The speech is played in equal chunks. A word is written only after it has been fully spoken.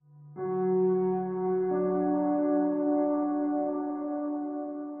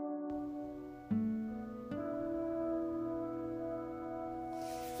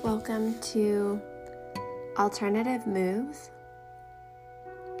Welcome to Alternative Moves,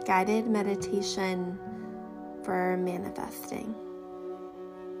 guided meditation for manifesting.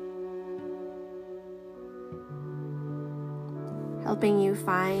 Helping you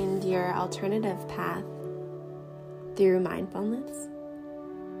find your alternative path through mindfulness.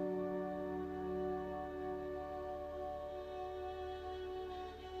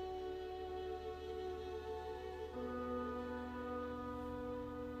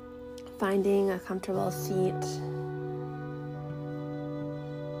 Finding a comfortable seat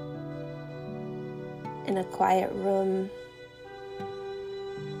in a quiet room.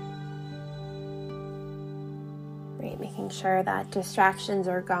 Right, making sure that distractions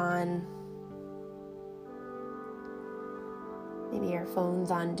are gone. Maybe your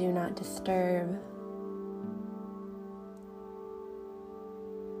phone's on Do Not Disturb.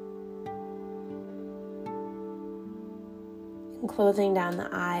 And closing down the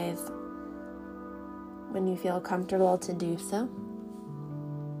eyes when you feel comfortable to do so.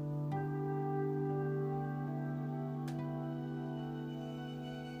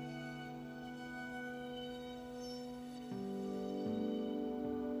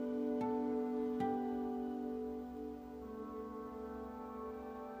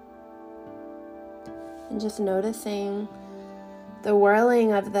 And just noticing the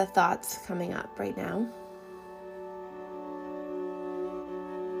whirling of the thoughts coming up right now.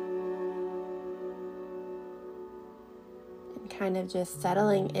 Kind of just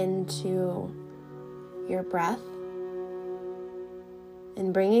settling into your breath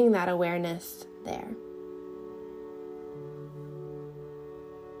and bringing that awareness there.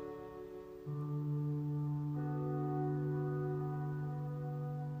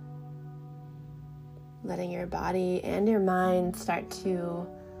 Letting your body and your mind start to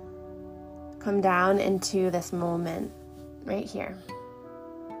come down into this moment right here.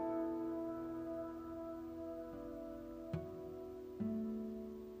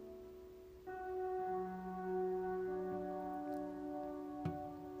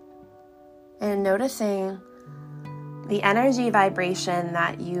 And noticing the energy vibration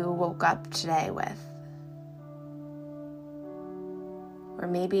that you woke up today with. Or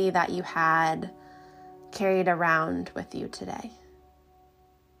maybe that you had carried around with you today.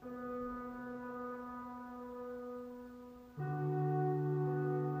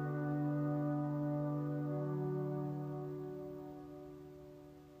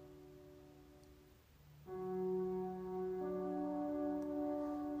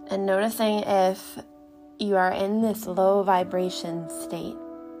 And noticing if you are in this low vibration state,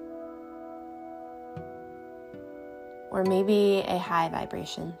 or maybe a high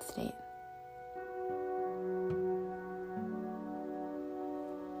vibration state.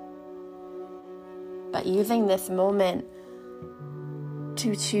 But using this moment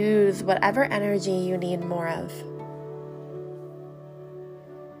to choose whatever energy you need more of.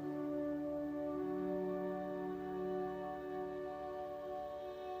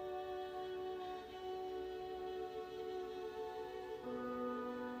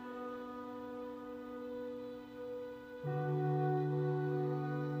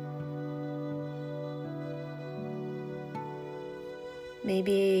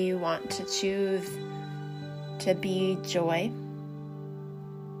 Maybe you want to choose to be joy,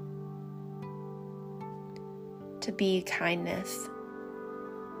 to be kindness,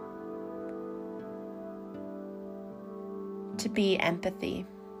 to be empathy,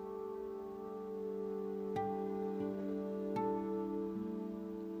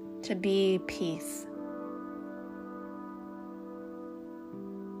 to be peace,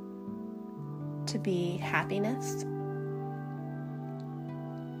 to be happiness.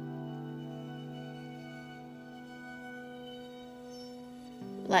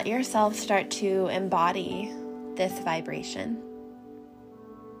 Let yourself start to embody this vibration.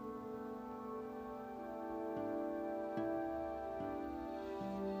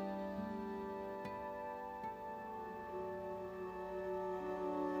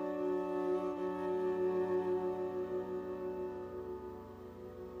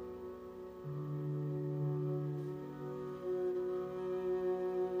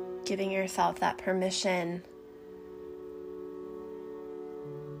 Giving yourself that permission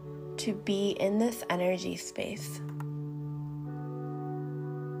to be in this energy space.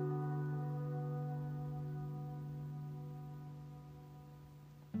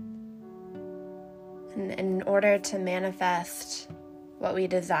 And in order to manifest what we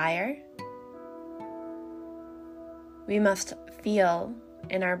desire, we must feel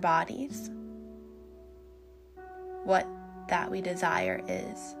in our bodies what that we desire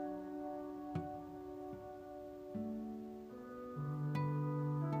is.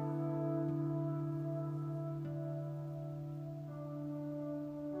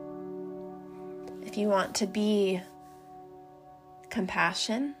 If you want to be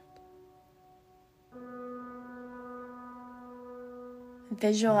compassion,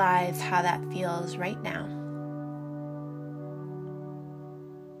 visualize how that feels right now.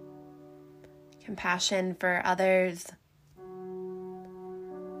 Compassion for others,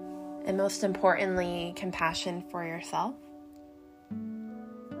 and most importantly, compassion for yourself.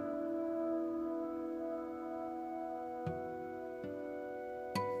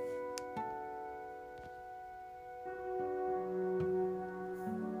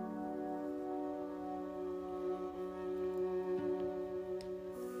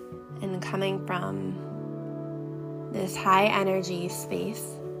 And coming from this high energy space,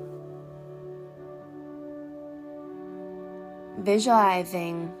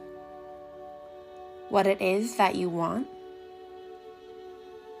 visualizing what it is that you want,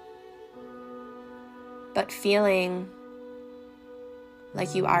 but feeling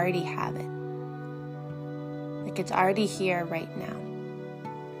like you already have it, like it's already here right now.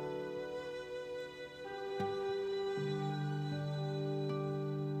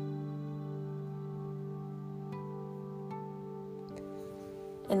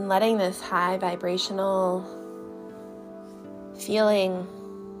 And letting this high vibrational feeling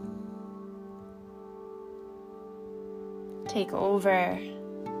take over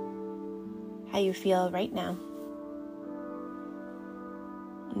how you feel right now.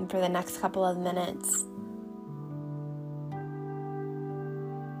 And for the next couple of minutes,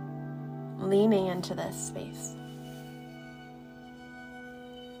 leaning into this space.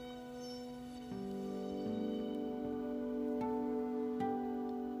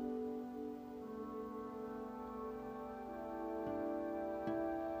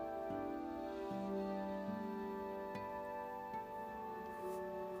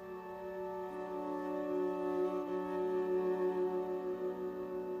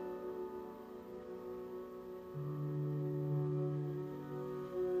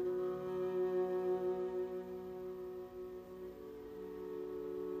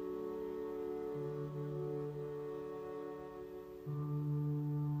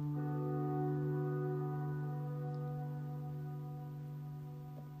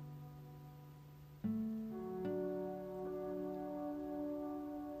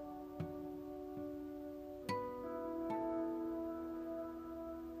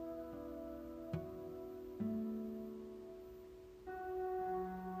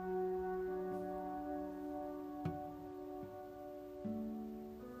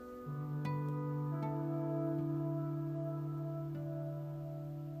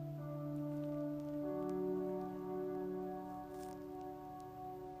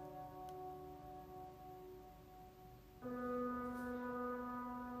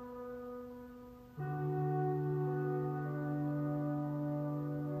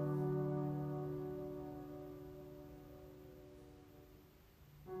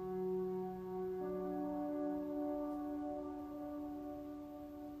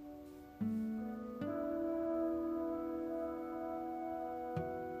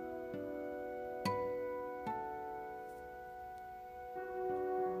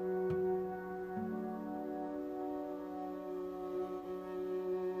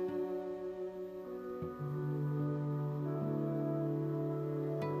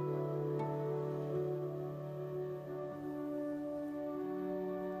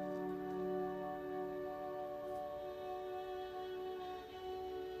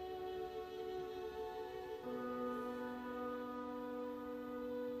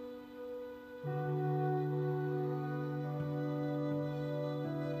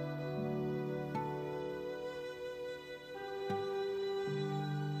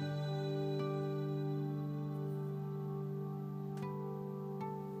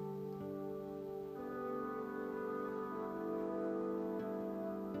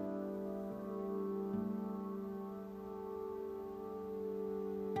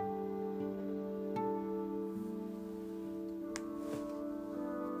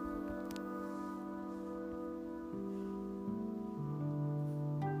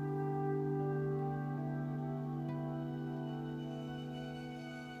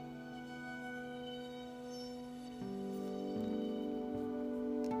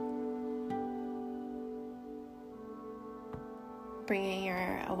 Bringing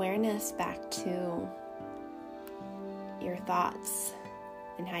your awareness back to your thoughts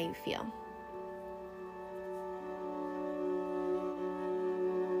and how you feel.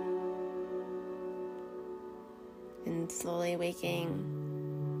 And slowly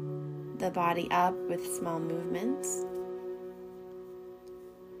waking the body up with small movements.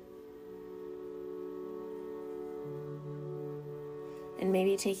 and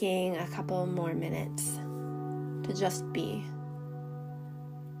maybe taking a couple more minutes to just be.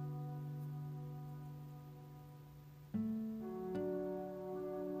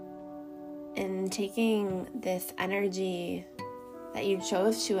 And taking this energy that you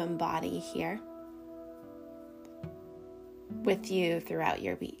chose to embody here with you throughout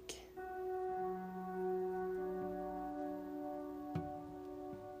your week.